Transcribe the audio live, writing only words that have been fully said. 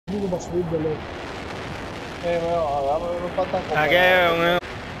Digo para subir de loco. Bueno, me faltan como... Aquí hay un...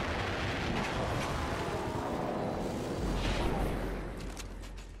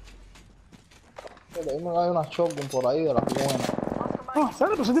 Hay una shotgun por ahí de las buenas. Ah,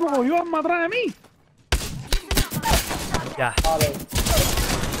 ¿sabes? Pero ese tipo cogió arma atrás de mí. Ya. Vale.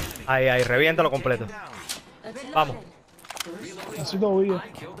 Ahí, reviéntalo completo. Vamos. Necesito vida.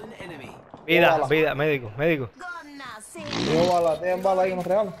 Vida, médico. Tengo bala, ¿tienen bala ahí en los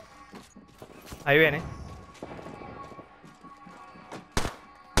regalos? Ahí viene.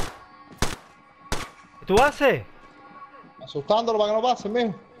 ¿Qué tú haces? Asustándolo para que no pase,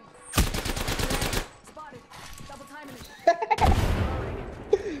 mijo.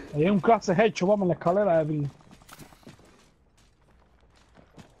 Ahí hay un clase hecho, vamos en la escalera de pin.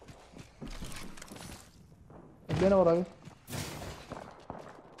 Viene por ahí.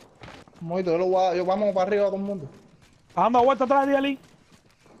 Un momento, yo vamos para arriba todo el mundo. Anda vuelta atrás de Ali.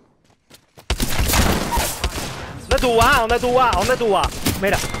 ¿Dónde tú vas? ¿Dónde tú vas?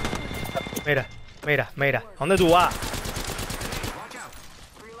 Mira. ¿Dónde tú vas?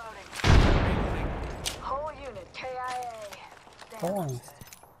 Oh.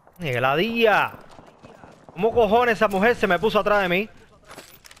 ¡Qué ladilla! ¿Cómo cojones esa mujer se me puso atrás de mí?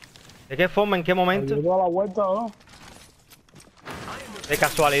 ¿De qué forma? ¿En qué momento? Dio toda la vuelta, ¿no? De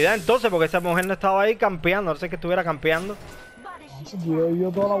casualidad entonces, porque esa mujer no estaba ahí campeando. No sé que estuviera campeando. Se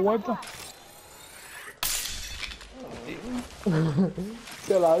dio toda la vuelta.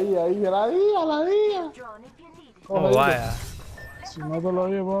 Se la di ahí, la di. Oh, vaya. Si no te lo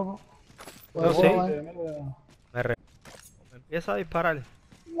oye, papá. Yo sí. Mira. Me empieza a disparar. La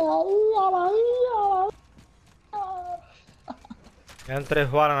di. Quedan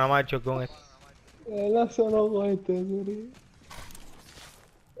 3 balas nada más con esto. Él se loco este, serio.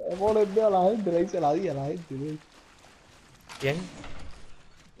 Le pone el dedo a la gente, le dice la di a la gente, ¿no? ¿Quién?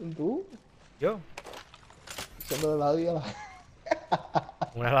 ¿Tú? Yo. Diciéndole la di a la gente.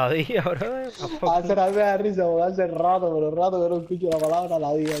 Una ladilla, bro. Hace la de risa, porque hace rato que no escucho la palabra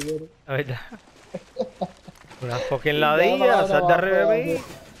la di, bro. La verdad. Una fucking ladilla, sal de arriba de mí.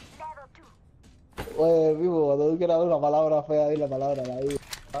 Oye, vivo, cuando tú quieras dar una palabra fea, di la palabra la di.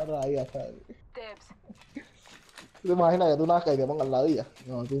 La di hasta. ¿Tú te imaginas que tú nazcas y te pongas la día?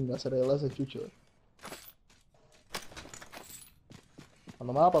 No, tú me hacer ese chucho.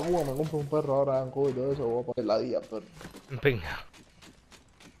 Cuando me va para Cuba me compro un perro ahora en Cuba y todo eso, voy a poner la día, pero... Venga.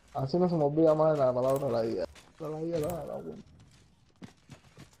 Así no se me olvida más la palabra la día. La día, la buena.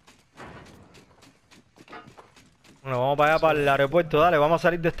 Bueno, vamos para allá, para el aeropuerto, dale, vamos a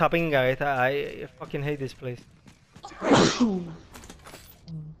salir de esta pinga que está I fucking hate this place. En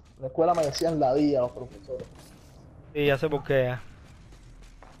la escuela me decían la día los profesores. Sí, ya sé por qué ya.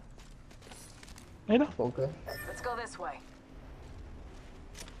 Mira. ¿Por qué? Let's go this way.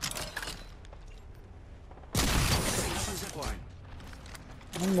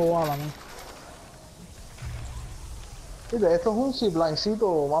 Tengo bala, man. Fíjate, esto es un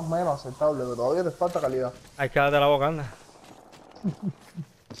ziplinecito más o menos aceptable, pero todavía te falta calidad. Ay, cállate la boca, anda.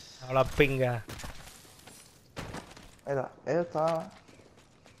 Habla pinga. Mira, esta...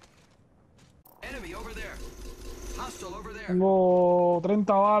 Tengo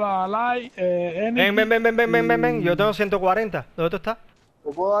 30 balas light, Ven. Yo tengo 140. ¿Dónde tú estás?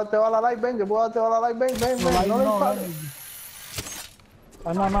 Yo puedo darte bala light, ven, yo puedo darte bala light, ven, No, no le no, dispares.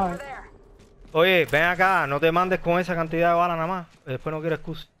 nada. Oye, ven acá, no te mandes con esa cantidad de balas nada más. Después no quiero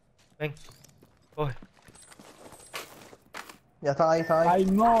excusa. Ven, coge. Ya están ahí. Hay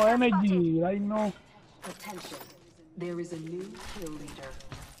no energy, hay no. Attention. There is a new kill leader.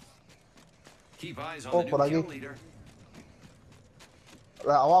 Keep eyes on Oh, the por new aquí. kill leader.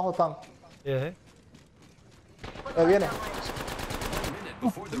 Abajo están. Yeah. Viene. Minute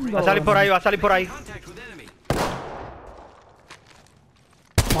before the ring. Va a salir por ahí. Contact with enemy.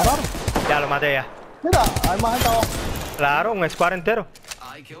 ¿Mataron? Ya lo maté ya. Mira, hay más gente abajo. Claro, un squad entero.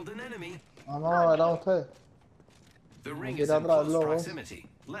 I killed an enemy. No, eran ustedes. The ring Queda is in atrás, close loco. proximity.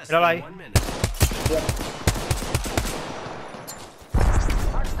 Less Míralo than ahí. 1 minute.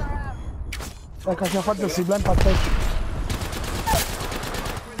 Es que hacía falta el zipline para el techo.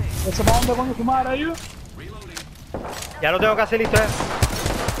 ¿Ese para dónde coño tu madre ahí? Reloading. Ya lo tengo casi listo.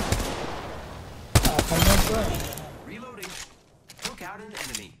 Reloading. Took out an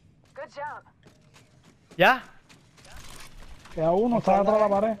enemy. Good job. ¿Ya? Queda uno, está detrás de la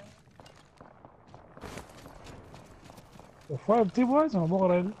pared. ¿Qué fue el tipo ese? No puedo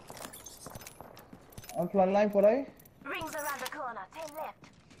creer. ¿Hay un flatline por ahí? Rings around the corner. 10 left.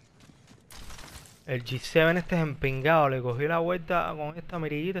 El G7 este es empingado. Le cogí la vuelta con esta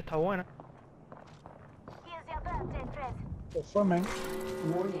mirillita, está buena. Here's your birthday, Fred. Se fue, men.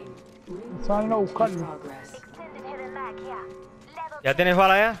 Warning. Ring Salen a in buscarlo. progress. ¿Ya tienes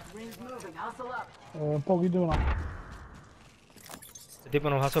bala ya? Rings moving. Hustle up. Un poquito una. Este tipo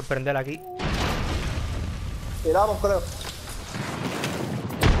nos va a sorprender aquí. Tiramos, creo.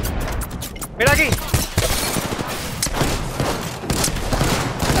 ¡Mira aquí!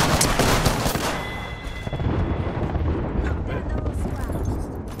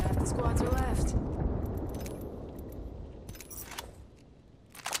 Half the squads are left.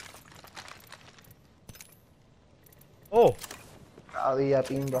 ¡Oh! Cada día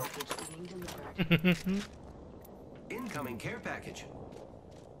pinga. Being delivered. Incoming care package.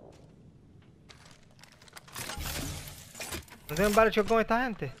 ¿No tienen varios con esta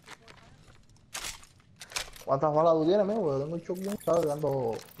gente? ¿Cuántas balas tú tienes, amigo? Porque tengo un shotgun, ¿sabes?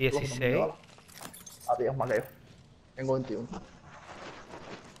 Dando 16. balas. Ah, tío, es más que yo. Tengo 21.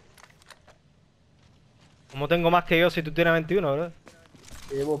 ¿Cómo tengo más que yo si tú tienes 21, bro?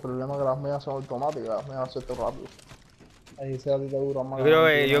 Sí, pues el problema es que las mías son automáticas, las mías hacen esto rápido. Ahí sea a ti te dura más.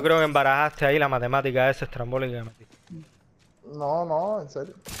 Yo creo que embarajaste ahí la matemática esa estrambólica que metiste. No, no, en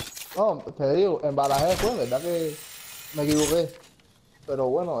serio. No, te digo, embarajé después, verdad que me equivoqué. Pero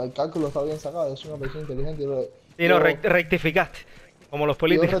bueno, el cálculo está bien sacado, yo soy una persona inteligente. Y no, rectificaste. Como los Yo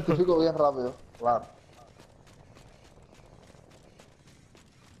políticos. rectifico bien rápido, claro.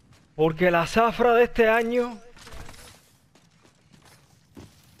 Porque la zafra de este año.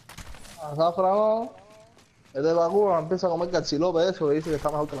 Azafrano, es de Cuba, empieza a comer calcilope eso y dice que está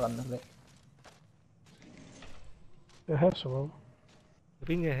mejor que la carne. ¿Qué es eso, bro? ¿Qué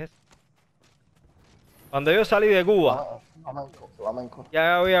pingue es eso? Cuando yo salí de Cuba, Flamenco, flamenco.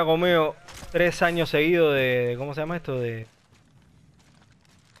 ya había comido 3 años seguidos de. ¿Cómo se llama esto? De.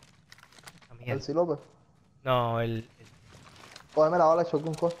 Esta mierda. Calcilope. No, el Cógeme la bala de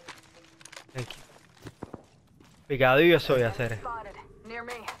shotgun, coge. picadillo soy hacer. Spotted. Near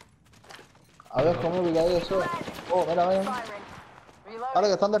me. A ver, cómo picadillo eso. Oh, mira, mira. Reload. Vale,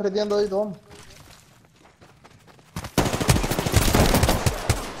 que están derritiendo ahí, Tom.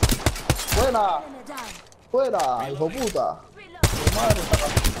 ¡Buena! ¡Fuera! ¡Hijo puta! ¡Mi madre está acá!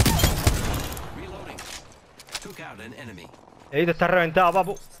 Reloading. Took out an enemy. Ahí te está reventado,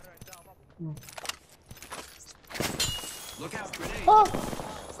 papu. Look out, grenade. ¡Ah!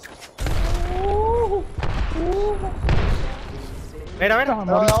 Mira, mira.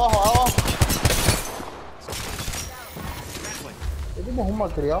 Mira, ahí abajo, abajo. That way. Este tipo es un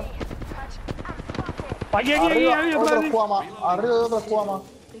malcriado. Aquí, Arriba, atrás de otro ti. escuama. Arriba de otro escuama.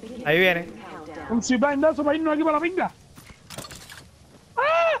 Ahí viene. Un zipline de eso para irnos aquí para la pinga.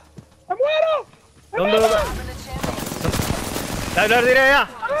 ¡Ah! ¡Me muero! ¿Dónde lo la diré ya?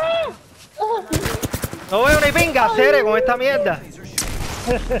 No veo ni pinga, Cere, con esta mierda.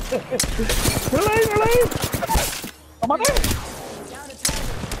 ¡No leí! ¡Lo maté!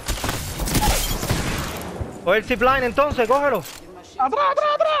 Coge el zipline entonces, cógelo. ¡Atrás!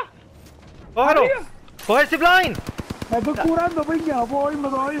 Cógelo. Arriba. Coge el zipline. Me estoy curando, pinga, no puedo irme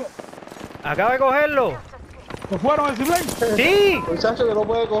todavía. Acaba de cogerlo. ¿Se fueron el zipline? Sí. Muchacho que no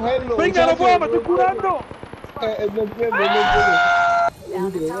puede cogerlo. Pinga, no muchacho. puedo, me estoy curando. No entiendo,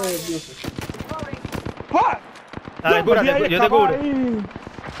 no entiendo. ¡Fuck! Dale, Yo cúrate, metí ahí, yo te escapar curo. ahí.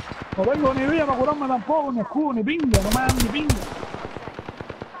 No tengo ni vida para curarme tampoco, ni escudo, ni pinga, no me dan ni pinga.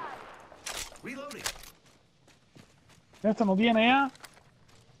 Reloading. Este no tiene ya.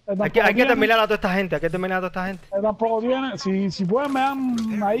 Hay que terminar a toda esta gente, hay que terminar a toda esta gente. Tampoco tiene. Si pueden, me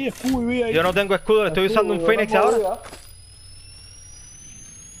dan ahí escudo y vida. Ahí. Yo no tengo escudo, le estoy usando un Phoenix ahora.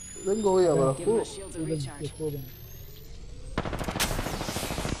 Tengo vida, pero Give my escudo. shields a recharge.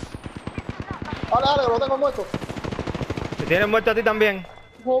 Dale, que lo tengo muerto. Te tienen muerto a ti también.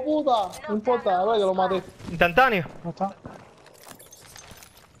 Hijo de puta. No importa, a ver, que lo maté. Instantáneo. No está.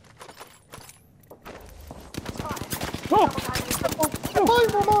 ¡No!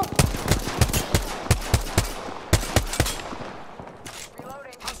 ¡Ay, mamá!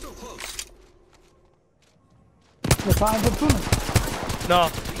 Hostile close. ¿Me está dentro del túnel? No,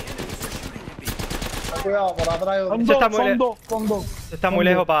 Ten cuidado, por atrás hay otro. Son Ese está dos, muy son le- dos, son dos. está muy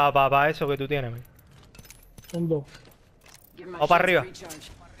lejos para eso que tú tienes, man. Son dos. Give my Vamos para shields a arriba.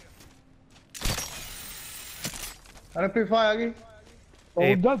 recharge. Dale Spitfire aquí.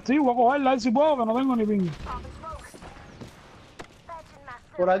 Voy a buscar, sí, voy a cogerla a ver si puedo, que no tengo ni pinga.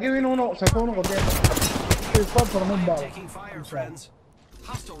 Por aquí vino uno, se fue uno corriendo. Sí, pero no es bala. Taking fire, friends.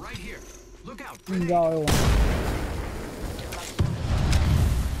 Hostile right here. Look out, Pinga, grenade. bueno.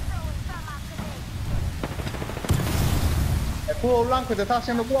 Escudo blanco y te está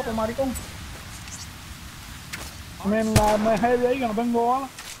haciendo guapo, maricón. Me heavy ahí que no tengo bala.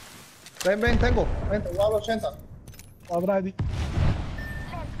 Ven, tengo. Ven, te voy a dar 80. Atrás de ti.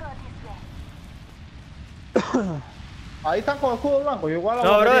 Ahí están con el escudo blanco. Yo igual la No,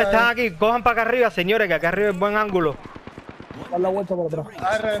 bro, batería, están aquí. Cojan para acá arriba, señores, que acá arriba es buen ángulo. Dar la vuelta por atrás.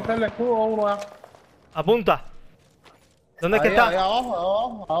 Hay que reventar el escudo a uno ya. Apunta. ¿Dónde es que Ahí está?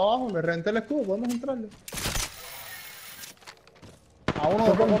 abajo. Le reventé el escudo. Podemos entrarle. A uno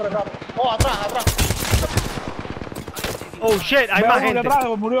de corre rápido. Oh, atrás. Oh, shit, hay Ve más uno que gente.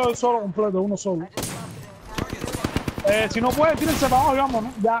 atrás, murió él solo completo, uno solo. Si no puede, tírense para abajo y vamos,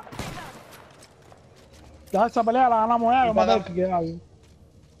 ¿no? Ya. Ya esa pelea la ganamos ya, que matar el que queda ahí.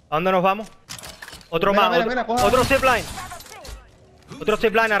 ¿A dónde nos vamos? Otro Mira, más, mira, otro, coja. otro zipline. Otro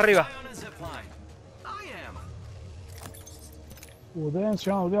zipline arriba. On a zip line. I am.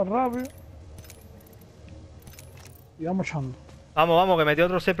 Potencia, vamos a rápido. Y vamos echando. Vamos, que metió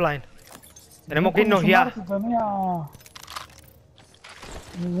otro zipline. Tenemos que irnos ya. Tenía...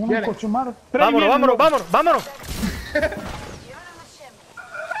 Ninguno Viene. cochumar. Vámonos.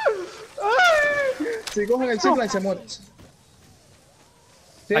 Si cogen el zipline se muere. Si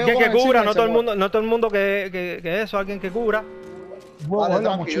Alguien ellos que cogen el cubra, zipline, no se todo el muere. mundo, no todo el mundo que eso, alguien que cubra. Voy a Vale, coger la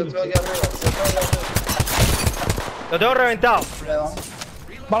tranqui, yo mochila. estoy aquí arriba. Lo tengo reventado. Le damos.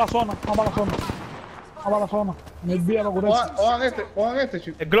 Va a la zona, va a la zona. Va a la zona. Me olvida la curiosidad. Cojan este,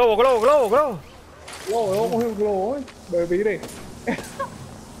 chicos. El globo. Wow, yo cogí un globo, me piré.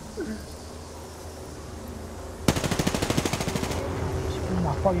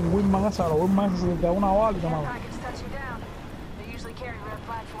 Una fucking Wingman esa, la Wingman esa se te da una bala y te mata. Packets touching down. They usually carry red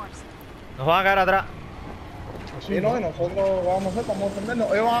platforms. Nos van a caer atrás. Sí, no, y nosotros vamos a hacer, vamos a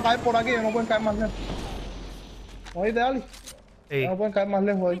defendernos. Ellos van a caer por aquí, ellos no pueden caer más lejos. ¿Oíste, Ali? Sí. Ellos no pueden caer más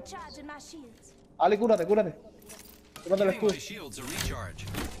lejos ahí. Recharging my shields. Ali, cúrate. Cúrate el Giving escudo. my shields a recharge.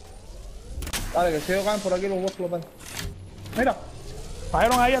 Dale, que si ellos caen por aquí, los voy a explotar. Mira,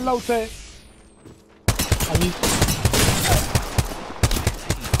 Cayeron ahí al lado ustedes. Allí,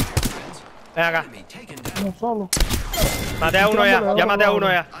 Ven acá. Enemy taken down. uno solo. Maté a uno ya. Ya maté a uno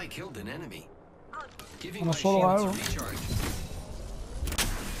ya. I killed an enemy. Giving Uno my solo shields a caeo. recharge.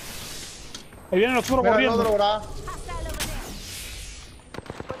 Ahí viene el oscuro mira el otro, corriendo. ¿verdad? Hostile over there.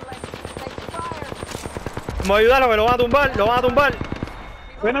 Wouldn't like to take the fire. Vamos a ayudarlo, que lo van a tumbar.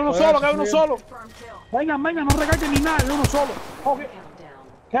 Viene uno Oiga, solo, cae uno sí. solo. Firm kill. Vengan, no recarguen ni nada, es uno solo. Ok.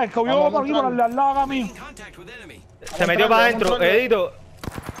 Que el que Vamos, vio por aquí vamos, por al lado acá mío. Contact with enemy. Se metió para adentro. entrarle. Edito.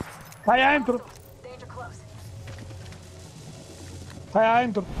 Está allá adentro. Danger close. Está allá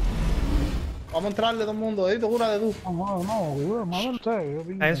adentro. Vamos a entrarle todo el mundo. Edito, cúrate tú. No, madre usted. yo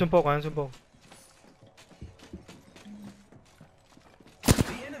vi- Háganse un poco. The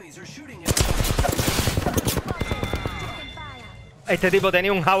enemies are shooting at Este tipo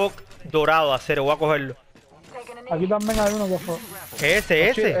tenía un Havoc dorado, acero. Voy a cogerlo. Taking an Aquí también hay uno que fue.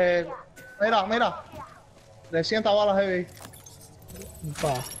 Ese. Mira. 300 balas heavy.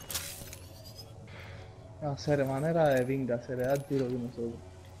 Pa. No, serio, manera de pinga, se le da el tiro que nosotros.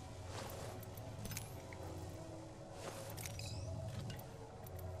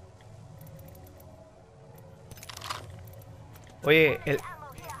 Oye,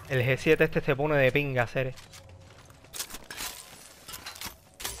 el G7 este se pone de pinga, Cere.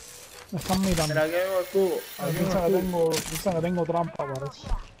 Me están mirando. Mira, aquí hay un escudo. Aquí hay un Piensan que tengo trampa, parece.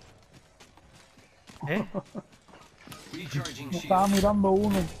 ¿Eh? recharging Me estaba shields. mirando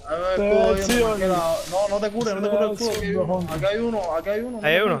uno. Hay un escudo ahí Sí, en oye. cualquier lado. No te cures el escudo. Sí, Aquí hay uno. Aquí hay uno.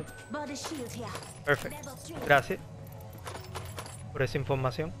 Ahí hay uno. body shield here. Perfecto. Gracias por esa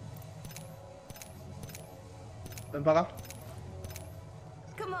información. Ven para acá.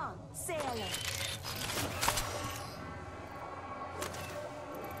 Come on, sailor.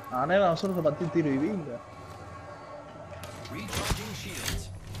 Ah, nena, nosotros repartir tiro y pinga. Recharging shields.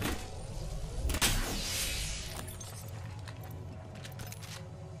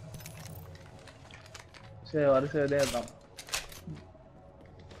 Sí, parece que tiene trampa.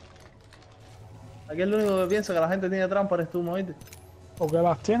 Aquí el único que piensa que la gente tiene trampa eres tú, ¿no oíste? Porque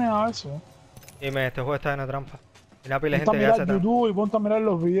las tienen a veces. Dime, este juego está en la trampa. Y la pila de Ponte a gente que hace mirar trampa. YouTube y ponte a mirar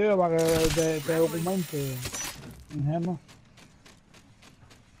los videos para que te documente. Ingenuo.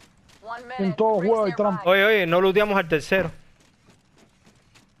 One En minute. todo Rings juego hay nearby. trampa. Oye, no looteamos al tercero.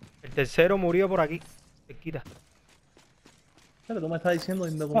 El tercero murió por aquí. Cerquita. Pero tú me estás diciendo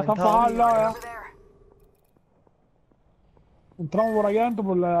Ya están indocumentado. fajados al lado ya. Over there. Entramos por aquí adentro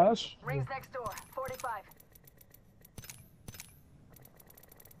por la eso. Rings next door. 45.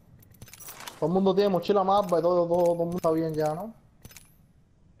 Todo el mundo tiene mochila mapa y todo el mundo está bien ya, ¿no?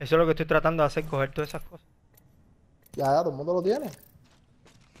 Eso es lo que estoy tratando de hacer, coger todas esas cosas. Ya, todo el mundo lo tiene.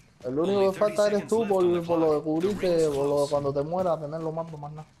 El único que falta eres tú por lo de cubrirte, por lo de cuando te mueras, tener los mapas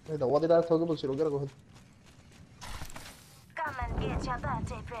más nada. Te voy a tirar esto aquí por si lo quieres coger.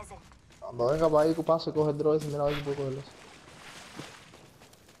 Cuando venga para ahí, pase, coge el drone ese, mira a ver si puedo cogerlo.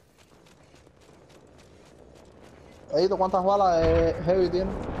 Edito, ¿cuántas balas heavy tiene?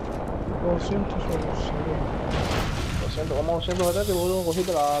 200 o 200, como 270 y vos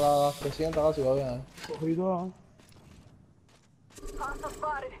cogiste la 300 casi, va bien. cogido.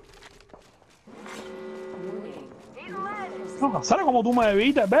 No, Casares, como tú me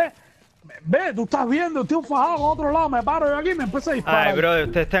evitas, ¿ves? Ve, tú estás viendo, estoy fajado con otro lado, me paro yo aquí y me empiezo a disparar. Ay, brother,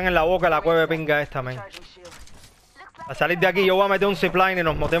 ustedes están en la boca de la cueva de pinga esta, man. A salir de aquí yo voy a meter un zipline y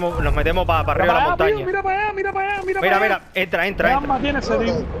nos metemos para arriba de la montaña. Mira para allá, mira para allá, mira Mira, para allá. mira, entra, ¿Qué entra, arma entra. tiene ese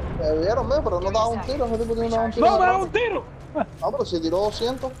tipo? Me vieron, pero no daba un tiro, ese tipo tiene un tiro. No, me da un tiro. No, pero si tiró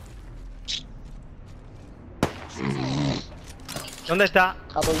 200. ¿Dónde está?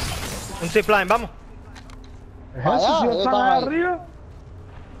 14. Un zipline, vamos. Ejército, si ellos están están ahí. arriba.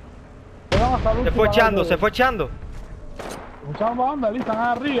 Llegan hasta el Se último fue echando, lado. se fue echando. Escuchaban para dónde, están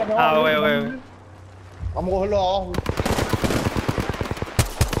arriba. que Ah, va wey, arriba. wey. Vamos a cogerlo de abajo.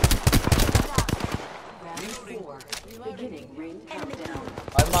 Round 4. Beginning ring countdown.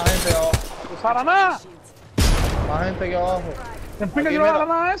 Hay más gente abajo. Usara nada. Más gente aquí abajo. ¿Te explica Aquí, que no va mira. a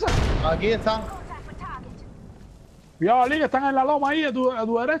nada esa? Aquí están. Cuidado, Ali, que están en la loma ahí a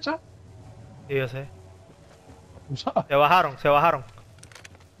tu derecha. Sí, yo sé. Tú sabes. Se bajaron, se bajaron.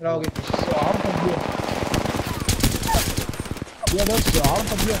 Mira aquí. Se bajaron también. Fíjate, se bajaron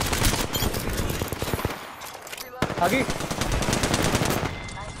también. Aquí.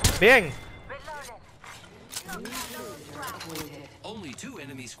 Bien. Only 2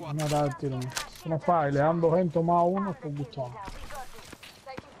 enemy squad. No da el tiro. Eso no falla, le dan 200 más a uno por gusto.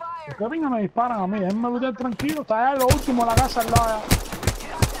 ¿Por qué vengan me disparan a mí? Déjenme luchar tranquilo, está allá lo último en la casa al lado allá.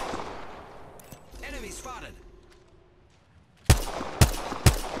 Enemy spotted.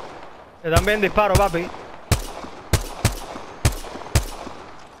 Yo también disparo, papi.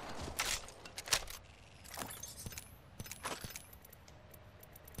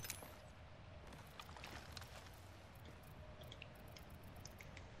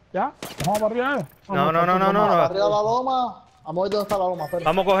 ¿Ya? ¿Vamos para arriba? No. Arriba de la loma. Vamos a ver dónde está la loma. Espera.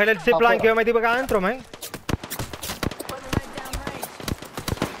 Vamos a coger el zipline que yo metí para acá adentro, man.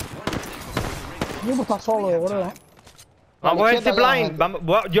 El mismo está solo, yo creo. Vamos a coger el izquierda,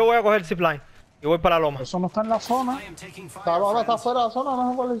 zipline. Yo voy a coger el zipline. Y voy para la loma. Eso no está en la zona. I am taking fire. Está ahora está fuera de la zona, no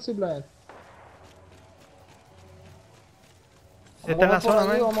sé cuál es el simple. Si está en la zona,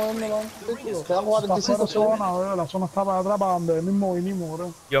 man. Vamos a verlo, vamos. Quedamos Está fuera 45 de segundos. zona, bro. La zona está para atrás, para donde mismo vinimos,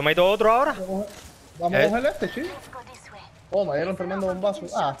 bro. Yo meto otro ahora. Vamos a coger este, chico. Oh, me dieron tremendo bombazo.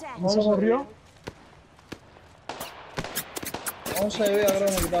 Ah, ¿No se corrió? 11 de vida creo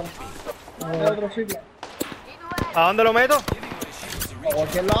que me quitaron. Hay otro ciclo. ¿A dónde lo meto? A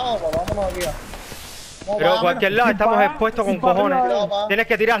cualquier lado, pues vámonos aquí. Vamos Pero a para cualquier lado estamos expuestos con cojones. Tienes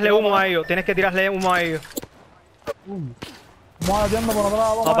que tirarle humo a ellos. Tienes que tirarle humo a ellos. Vamos atiendo por atrás,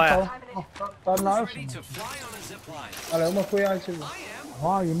 Vamos para vamos. Está en la Ready S. to fly on a zip line. Vale, vamos a cuidar el chico.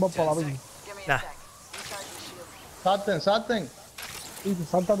 Ah, ¿quién va para la piña? Nah. Salten, salten. Y te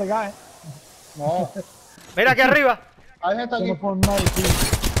salta, te cae. No, Mira aquí arriba. hay gente Eso no aquí. por nada, tío.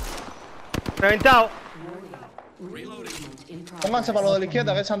 Reventado. Pónganse para lo de la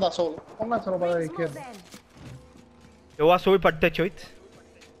izquierda, que se anda solo. Pónganselo para la izquierda. Yo voy a subir para el techo, ¿viste?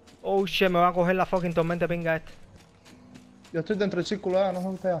 Oh shit, me va a coger la fucking tormenta pinga esta. Yo estoy dentro del círculo, no sé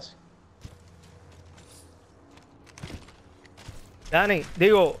qué usted hace. Dani,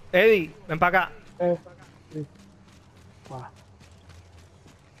 digo, Eddie, ven para acá. Sí. Va.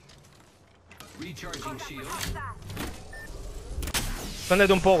 Recharging shield.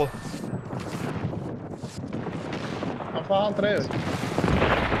 Escóndete un poco. Han fajado entre ellos.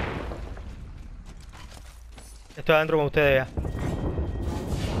 Estoy adentro con ustedes ya.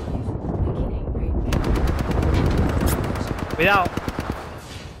 Cuidado.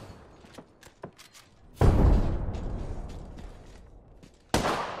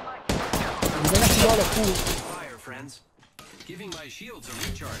 Fire, friends. Giving my shields a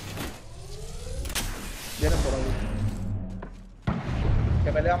recharge. Vienen por aquí.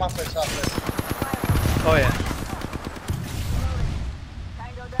 Que pelea más pesado. Oye,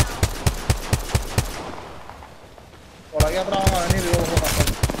 Por aquí atrás van a venir y luego van a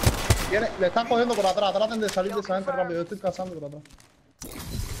pasar. Le están cogiendo por atrás, traten de salir de esa gente rápido. Yo estoy cazando por atrás.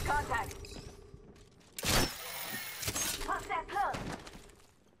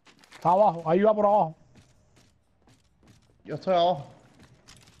 Está abajo, ahí va por abajo. Yo estoy abajo.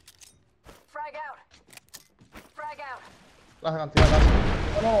 La cantidad de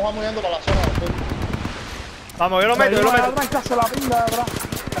bueno, nos vamos yendo para la zona. vamos, yo lo meto, yo lo Ahí meto. atrás, que hace la pinga de atrás.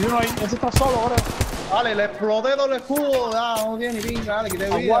 Hay uno ahí, ese está solo, creo. Dale, le exploté todo el escudo. Ya, no tiene ni pinga. Dale, quité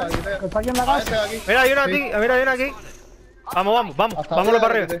vida. Aguanta, Quité. que está aquí en la A este de casa. aquí. Mira, hay una Sí. aquí, mira, hay una aquí. Vamos. Hasta Vámonos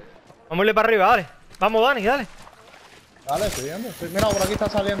para arriba, arriba. quité. Vámonos para arriba, dale. Vamos, Dani, dale. Dale, estoy viendo. Mira, por aquí está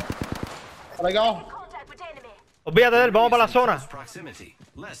saliendo. Por aquí abajo. Contact with enemy. Olvídate de él, vamos para la zona. Close proximity.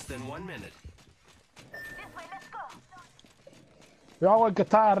 Less than 1 minute. This way, let's go. Yo hago el que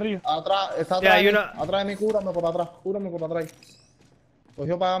está arriba. Atrás, está Ya, atrás hay de mí. una- Atrás de mí, cúrame por atrás. Cúrame por atrás.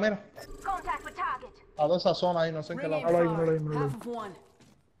 Cogió para mira. Contact with target. A toda esa zona ahí, no sé en qué lado. Míralo ahí, míralo ahí, míralo ahí. Half of one.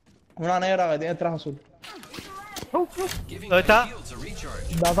 Una negra que tiene el traje azul. Giving ¿Dónde está? shields a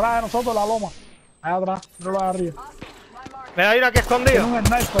recharge. De atrás de nosotros la loma. Allá atrás, míralo de arriba. Mira, hay una aquí Tiene escondida. un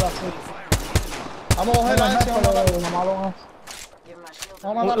sniper así. Vamos a Un cogerla, ese, sniper vamos a matarlo. de la malona. Vamos a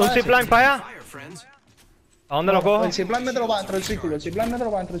Un matarlo. zipline para allá. Fire, friends. ¿A dónde lo cojo? El zipline mételo para dentro del círculo. El zipline mételo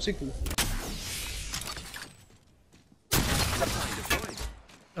para dentro del círculo.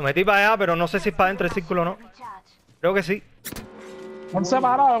 Lo metí para allá, pero no sé si es para dentro del círculo o no. Creo que sí. Han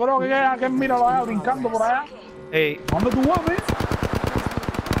separado, yo creo que aquel míralo allá brincando por allá. Ey, ¿Dónde tú vas, eh?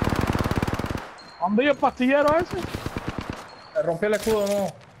 ¿Dónde iba el pastillero ese? Le rompí el escudo, no.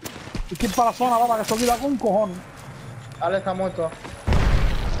 Hay que ir para la zona, papá, que eso quita con cojones. Ale está muerto.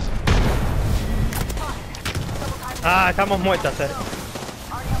 estamos muertas, Cere.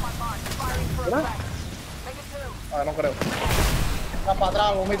 A ver, no creo. Está para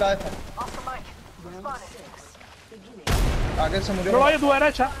atrás, gomita esta. Aquel se murió. Yo lo voy a tu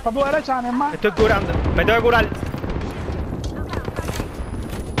derecha, para tu derecha, mi hermano. Estoy curando. Me tengo que curar.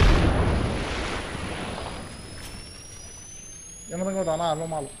 Yo no tengo nada, no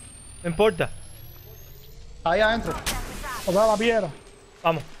malo. No importa. Ahí adentro. O sea, la piedra.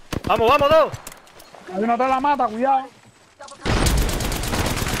 Vamos. Vamos todos. Hay uno atrás de la mata, cuidado.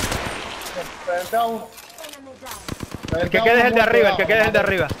 Frente a uno. El que quede es el de arriba, el que quede es el de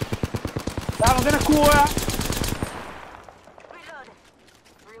arriba. Ya, no tienes cubo, ya. Reloading.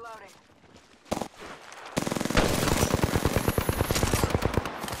 Reloading.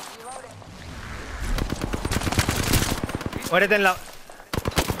 Muérete en la...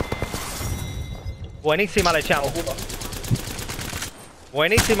 Buenísima le echamos.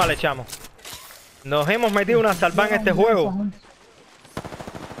 Buenísima le echamos. Nos hemos metido una salva en este juego.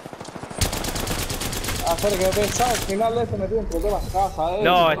 Hacer que he pensado, al final de este metido entre todas las casas,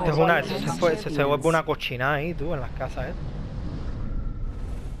 No, esto es una... Se vuelve una cochinada ahí, tú, en las casas,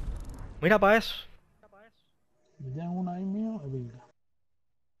 Mira para eso. Me tienen una ahí mío, es vida.